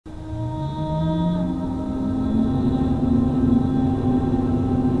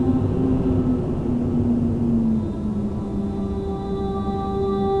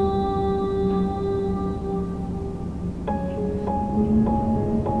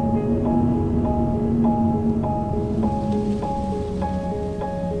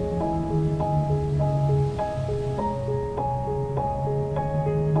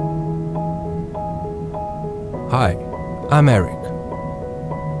I'm Erik.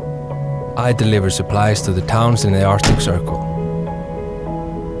 I deliver supplies to the towns in the Arctic Circle.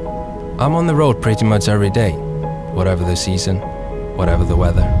 I'm on the road pretty much every day, whatever the season, whatever the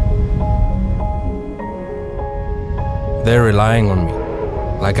weather. They're relying on me,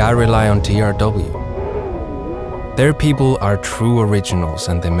 like I rely on TRW. Their people are true originals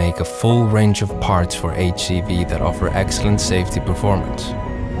and they make a full range of parts for HCV that offer excellent safety performance.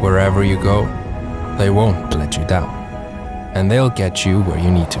 Wherever you go, they won't let you down, and they'll get you where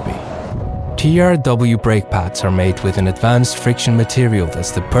you need to be. TRW brake pads are made with an advanced friction material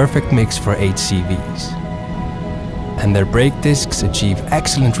that's the perfect mix for HCVs. And their brake discs achieve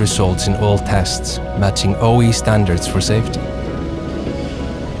excellent results in all tests, matching OE standards for safety.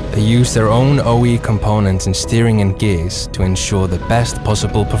 They use their own OE components in steering and gears to ensure the best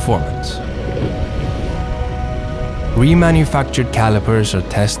possible performance. Remanufactured calipers are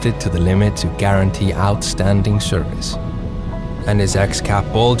tested to the limit to guarantee outstanding service. And its X-cap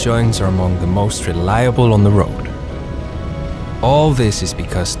ball joints are among the most reliable on the road. All this is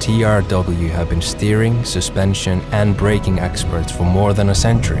because TRW have been steering, suspension and braking experts for more than a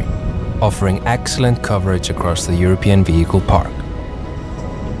century, offering excellent coverage across the European vehicle park.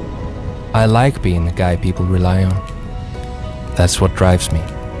 I like being the guy people rely on. That's what drives me.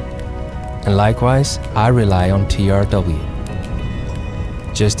 And likewise, I rely on TRW,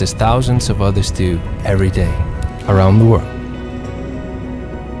 just as thousands of others do every day around the world.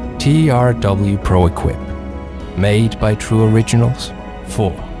 TRW Proequip, made by true originals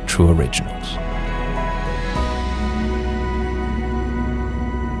for true originals.